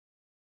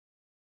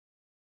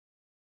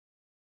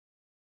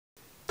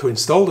To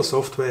install the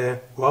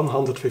software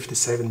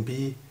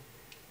 157b,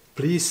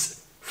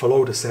 please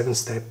follow the 7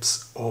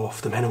 steps of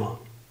the manual.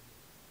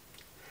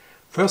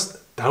 First,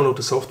 download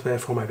the software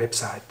from my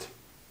website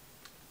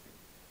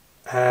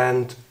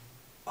and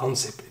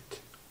unzip it.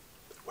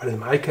 Well, in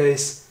my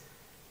case,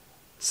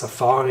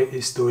 Safari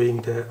is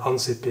doing the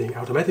unzipping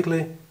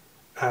automatically,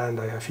 and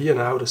I have here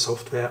now the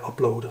software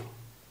uploaded.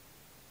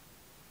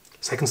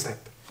 Second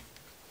step,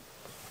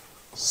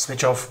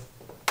 switch off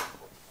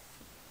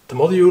the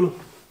module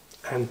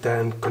and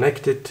then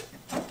connect it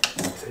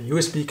with a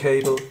USB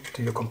cable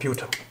to your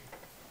computer.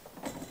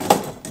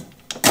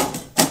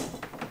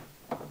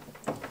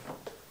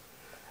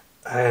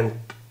 And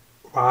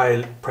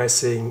while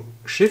pressing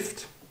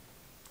Shift,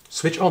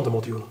 switch on the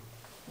module.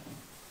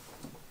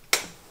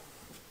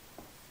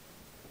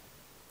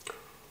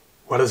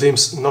 Well, it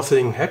seems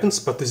nothing happens,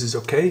 but this is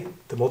okay.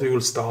 The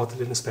module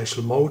started in a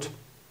special mode.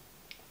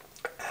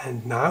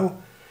 And now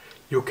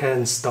you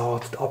can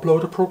start the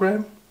uploader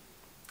program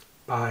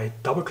by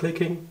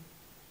double-clicking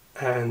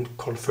and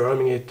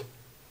confirming it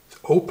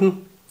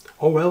open.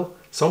 Oh well,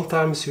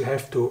 sometimes you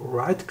have to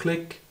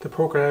right-click the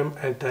program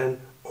and then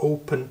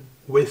open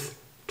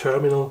with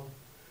terminal.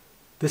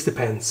 This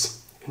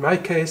depends. In my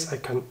case, I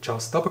can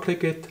just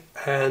double-click it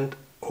and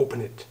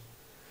open it.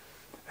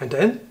 And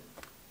then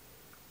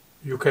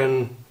you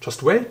can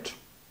just wait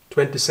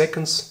 20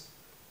 seconds.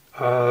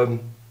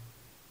 And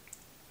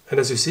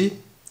as you see,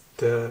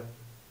 the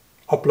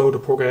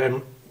uploader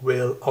program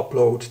will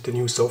upload the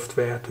new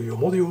software to your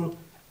module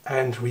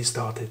and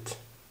restart it.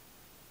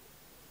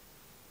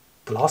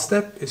 The last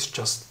step is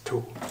just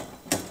to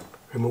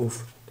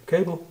remove the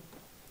cable.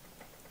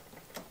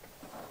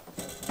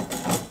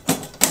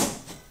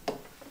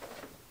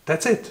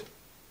 That's it.